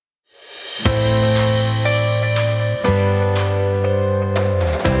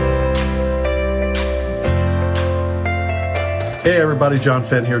Hey everybody, John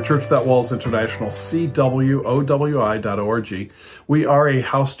Fenn here, Church Without Walls International, CWOWI.org. We are a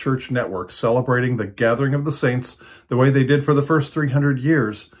house church network celebrating the gathering of the saints the way they did for the first 300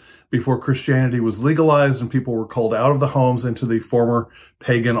 years before Christianity was legalized and people were called out of the homes into the former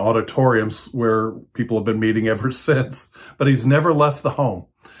pagan auditoriums where people have been meeting ever since. But he's never left the home.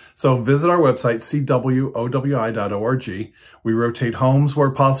 So visit our website, CWOWI.org. We rotate homes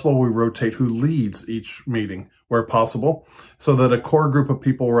where possible. We rotate who leads each meeting where possible so that a core group of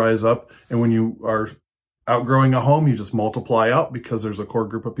people rise up. And when you are outgrowing a home, you just multiply out because there's a core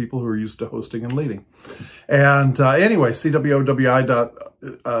group of people who are used to hosting and leading. And anyway,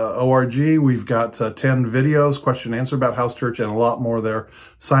 CWOWI.org. We've got 10 videos, question and answer about house church, and a lot more there.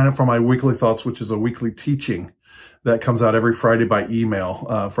 Sign up for my weekly thoughts, which is a weekly teaching that comes out every Friday by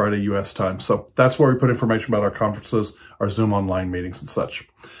email, Friday U.S. time. So that's where we put information about our conferences, our Zoom online meetings and such.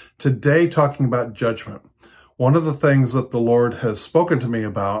 Today, talking about judgment. One of the things that the Lord has spoken to me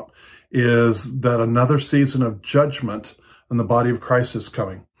about is that another season of judgment in the body of Christ is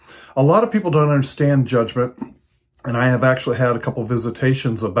coming. A lot of people don't understand judgment, and I have actually had a couple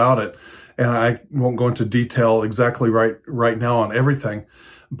visitations about it, and I won't go into detail exactly right now on everything.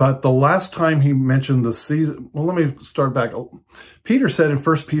 But the last time he mentioned the season, well, let me start back. Peter said in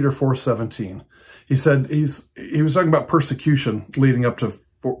 1 Peter 4:17, he said he was talking about persecution leading up to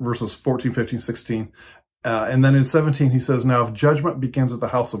verses 14, 15, 16. And then in 17, he says, now if judgment begins at the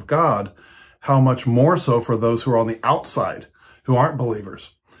house of God, how much more so for those who are on the outside, who aren't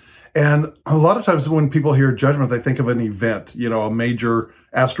believers. And a lot of times when people hear judgment, they think of an event, a major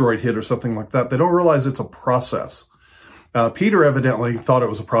asteroid hit or something like that. They don't realize it's a process. Peter evidently thought it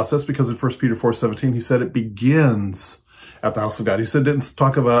was a process because in 1 Peter 4:17, he said it begins at the house of God. He said didn't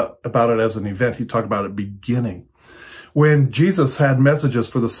talk about it as an event. He talked about it beginning. When Jesus had messages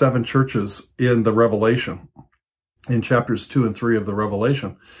for the 7 churches in the Revelation, in chapters 2 and 3 of the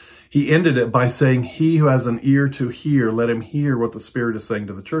Revelation, he ended it by saying, he who has an ear to hear, let him hear what the Spirit is saying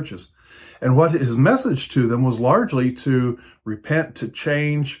to the churches. And what his message to them was largely to repent, to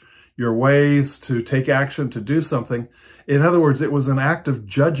change your ways, to take action, to do something. In other words, it was an act of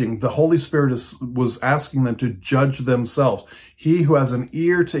judging. The Holy Spirit was asking them to judge themselves. He who has an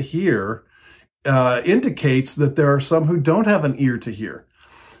ear to hear indicates that there are some who don't have an ear to hear.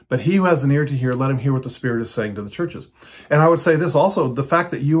 But he who has an ear to hear, let him hear what the Spirit is saying to the churches. And I would say this also, the fact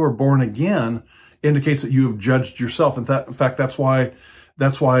that you are born again indicates that you have judged yourself. In fact, that's why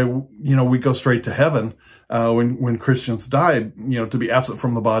we go straight to heaven when Christians die. To be absent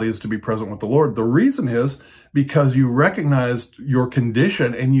from the body is to be present with the Lord. The reason is because you recognized your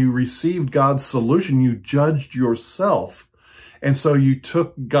condition and you received God's solution. You judged yourself. And so you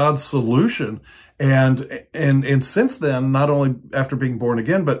took God's solution and since then, not only after being born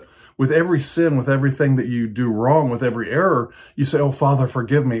again, but with every sin, with everything that you do wrong, with every error, you say, oh, Father,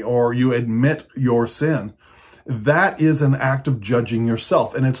 forgive me, or you admit your sin. That is an act of judging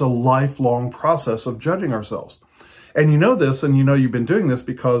yourself, and it's a lifelong process of judging ourselves. And you know this, and you've been doing this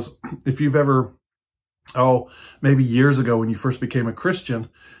because if you've ever, maybe years ago when you first became a Christian,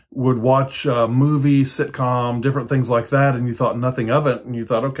 would watch a movie, sitcom, different things like that, and you thought nothing of it, and you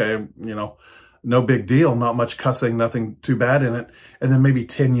thought, okay, no big deal, not much cussing, nothing too bad in it. And then maybe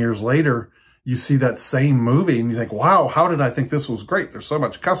 10 years later, you see that same movie and you think, wow, how did I think this was great? There's so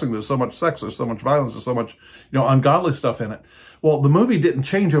much cussing, there's so much sex, there's so much violence, there's so much, ungodly stuff in it. Well, the movie didn't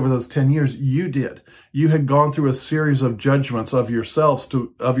change over those 10 years. You did. You had gone through a series of judgments of yourself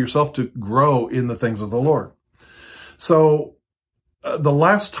to grow in the things of the Lord. So the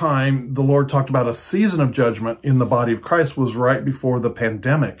last time the Lord talked about a season of judgment in the body of Christ was right before the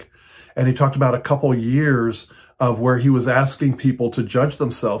pandemic. And he talked about a couple years of where he was asking people to judge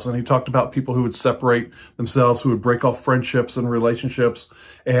themselves. And he talked about people who would separate themselves, who would break off friendships and relationships.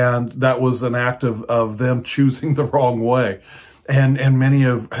 And that was an act of them choosing the wrong way. And many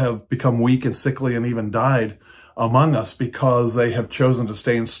have become weak and sickly and even died among us because they have chosen to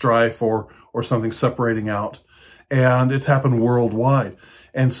stay in strife or something separating out. And it's happened worldwide.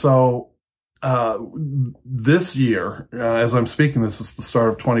 And so this year, as I'm speaking, this is the start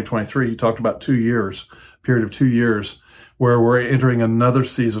of 2023. He talked about 2 years, period of 2 years, where we're entering another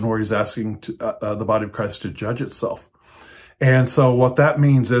season where he's asking the body of Christ to judge itself. And so what that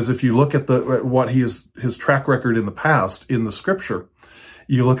means is if you look at his track record in the past in the scripture,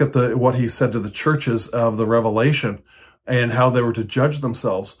 you look at what he said to the churches of the Revelation and how they were to judge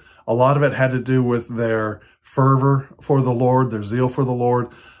themselves. A lot of it had to do with their fervor for the Lord, their zeal for the Lord.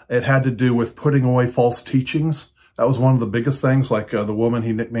 It had to do with putting away false teachings. That was one of the biggest things, like the woman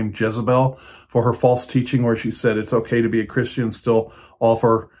he nicknamed Jezebel for her false teaching, where she said it's okay to be a Christian, still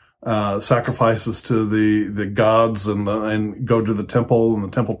offer sacrifices to the gods and go to the temple and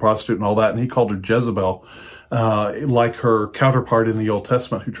the temple prostitute and all that. And he called her Jezebel, like her counterpart in the Old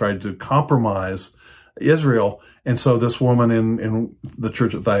Testament who tried to compromise Israel. And so this woman in the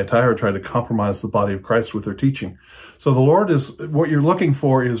church at Thyatira tried to compromise the body of Christ with her teaching. So the Lord is, what you're looking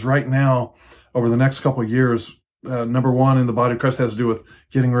for is right now, over the next couple of years, number one in the body of Christ has to do with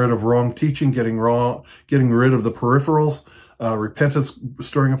getting rid of wrong teaching, getting rid of the peripherals, repentance,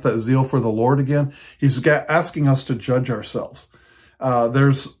 stirring up that zeal for the Lord again. He's asking us to judge ourselves. He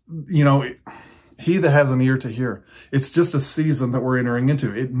that has an ear to hear. It's just a season that we're entering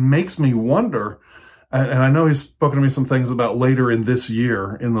into. It makes me wonder, and I know he's spoken to me some things about later in this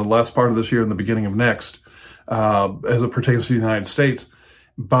year, in the last part of this year and the beginning of next, as it pertains to the United States.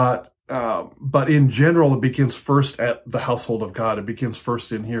 But in general, it begins first at the household of God. It begins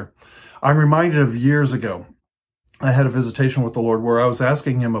first in here. I'm reminded of years ago, I had a visitation with the Lord where I was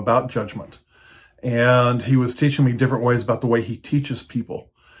asking him about judgment. And he was teaching me different ways about the way he teaches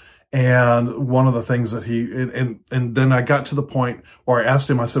people. And one of the things that and then I got to the point where I asked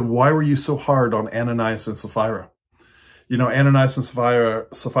him, I said, why were you so hard on Ananias and Sapphira? You know, Ananias and Sapphira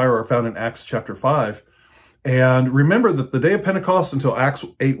are found in Acts chapter 5. And remember that the day of Pentecost until Acts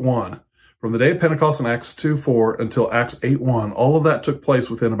 8:1, from the day of Pentecost in Acts 2:4 until Acts 8:1, all of that took place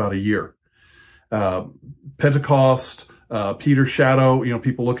within about a year. Pentecost, Peter's shadow,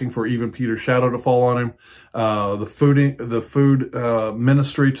 people looking for even Peter's shadow to fall on him. The food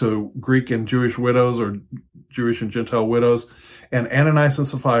ministry to Greek and Jewish widows, or Jewish and Gentile widows, and Ananias and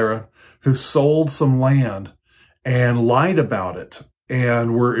Sapphira, who sold some land and lied about it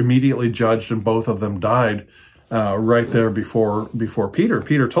and were immediately judged, and both of them died right there before Peter.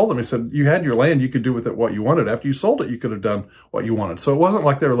 Peter told them, he said, you had your land, you could do with it what you wanted. After you sold it, you could have done what you wanted. So it wasn't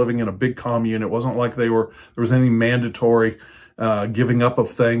like they were living in a big commune. It wasn't like there was any mandatory giving up of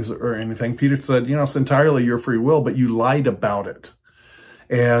things or anything. Peter said, it's entirely your free will, but you lied about it.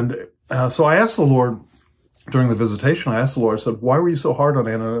 And so I asked the Lord during the visitation, I said, why were you so hard on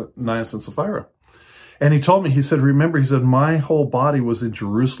Ananias and Sapphira? And he told me, he said, my whole body was in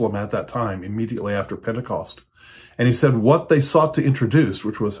Jerusalem at that time, immediately after Pentecost. And he said, what they sought to introduce,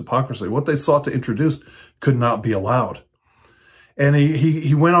 which was hypocrisy, what they sought to introduce could not be allowed. And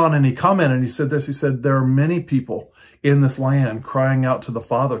he went on and he commented, and he said this, he said, there are many people in this land crying out to the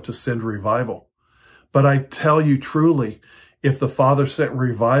Father to send revival. But I tell you truly, if the Father sent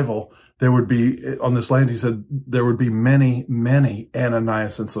revival, there would be, on this land, he said, there would be many, many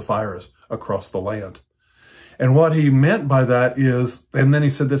Ananias and Sapphira's across the land. And what he meant by that is, and then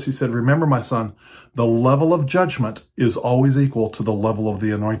he said this, he said, remember, my son, the level of judgment is always equal to the level of the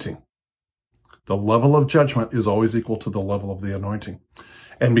anointing. The level of judgment is always equal to the level of the anointing.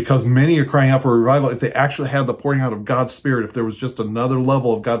 And because many are crying out for revival, if they actually had the pouring out of God's Spirit, if there was just another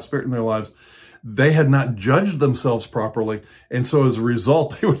level of God's Spirit in their lives, they had not judged themselves properly. And so as a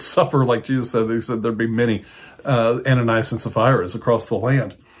result, they would suffer, like Jesus said, he said there'd be many Ananias and Sapphira's across the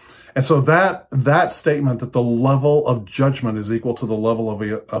land. And so that statement that the level of judgment is equal to the level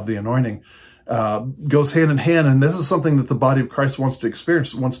of the anointing goes hand in hand. And this is something that the body of Christ wants to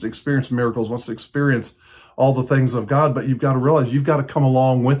experience miracles, wants to experience all the things of God. But you've got to realize you've got to come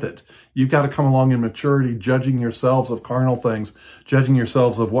along with it. You've got to come along in maturity, judging yourselves of carnal things, judging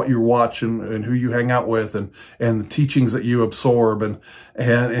yourselves of what you watch and who you hang out with, and the teachings that you absorb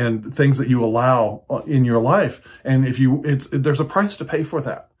and things that you allow in your life. And there's a price to pay for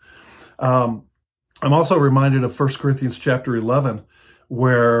that. I'm also reminded of 1 Corinthians chapter 11,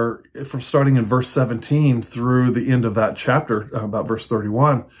 where from starting in verse 17 through the end of that chapter, about verse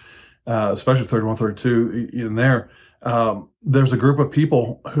 31, especially 31, 32 in there, there's a group of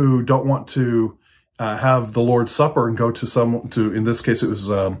people who don't want to have the Lord's Supper and go to in this case, it was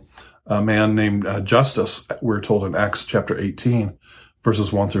a man named Justus. We're told in Acts chapter 18,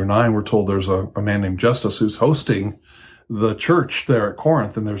 verses 1 through 9, we're told there's a man named Justus who's hosting the church there at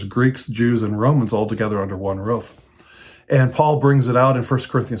Corinth, and there's Greeks, Jews, and Romans all together under one roof. And Paul brings it out in 1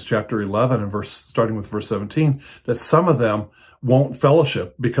 Corinthians chapter 11, and starting with verse 17, that some of them won't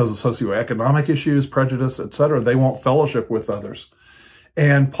fellowship because of socioeconomic issues, prejudice, etc. They won't fellowship with others.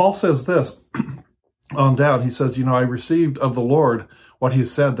 And Paul says this on down. He says, I received of the Lord what he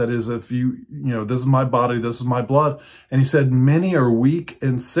said, that is, if this is my body, this is my blood. And he said, many are weak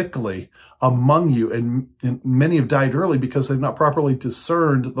and sickly among you, and many have died early because they've not properly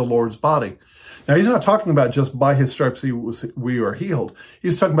discerned the Lord's body. Now, he's not talking about just by his stripes we are healed.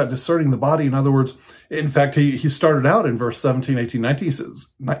 He's talking about discerning the body. In other words, in fact, he started out in verse 17, 18, 19, he says,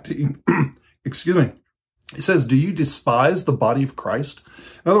 excuse me. He says, do you despise the body of Christ?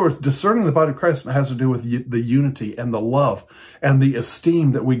 In other words, discerning the body of Christ has to do with the unity and the love and the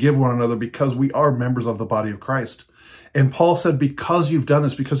esteem that we give one another because we are members of the body of Christ. And Paul said, because you've done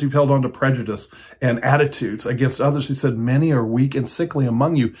this, because you've held on to prejudice and attitudes against others, he said, many are weak and sickly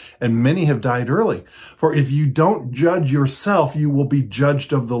among you, and many have died early. For if you don't judge yourself, you will be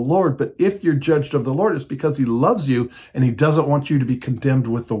judged of the Lord. But if you're judged of the Lord, it's because he loves you and he doesn't want you to be condemned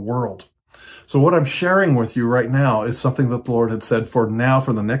with the world. So what I'm sharing with you right now is something that the Lord had said for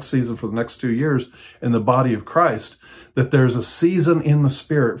the next season, for the next 2 years in the body of Christ, that there's a season in the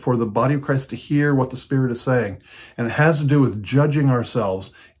Spirit for the body of Christ to hear what the Spirit is saying. And it has to do with judging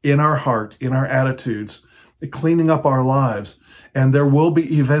ourselves in our heart, in our attitudes, cleaning up our lives. And there will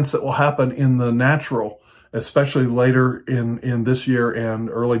be events that will happen in the natural, especially later in this year and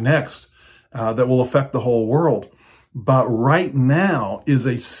early next, that will affect the whole world. But right now is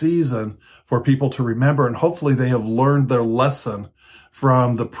a season for people to remember, and hopefully they have learned their lesson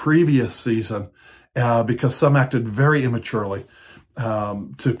from the previous season, because some acted very immaturely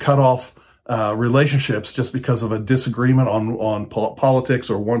to cut off relationships just because of a disagreement on politics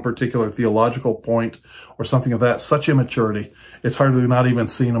or one particular theological point or something of that. Such immaturity, it's hardly not even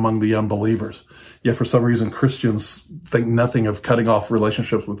seen among the unbelievers. Yet for some reason, Christians think nothing of cutting off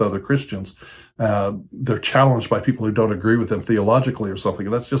relationships with other Christians. They're challenged by people who don't agree with them theologically or something.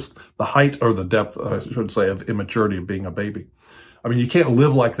 And that's just the height or the depth, I should say, of immaturity of being a baby. I mean, you can't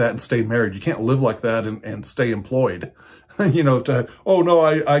live like that and stay married. You can't live like that and stay employed. You know, oh no,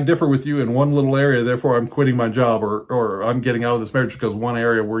 I differ with you in one little area, therefore I'm quitting my job or I'm getting out of this marriage because one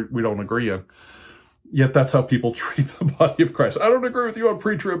area we don't agree in. Yet that's how people treat the body of Christ. I don't agree with you on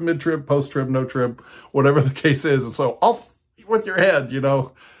pre-trib, mid-trib, post-trib, no-trib, whatever the case is. And so off with your head, you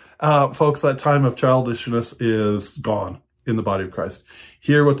know. Folks, that time of childishness is gone in the body of Christ.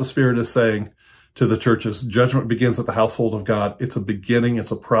 Hear what the Spirit is saying to the churches. Judgment begins at the household of God. It's a beginning.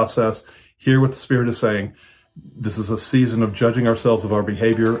 It's a process. Hear what the Spirit is saying. This is a season of judging ourselves, of our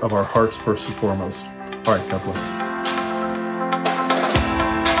behavior, of our hearts first and foremost. All right, God bless.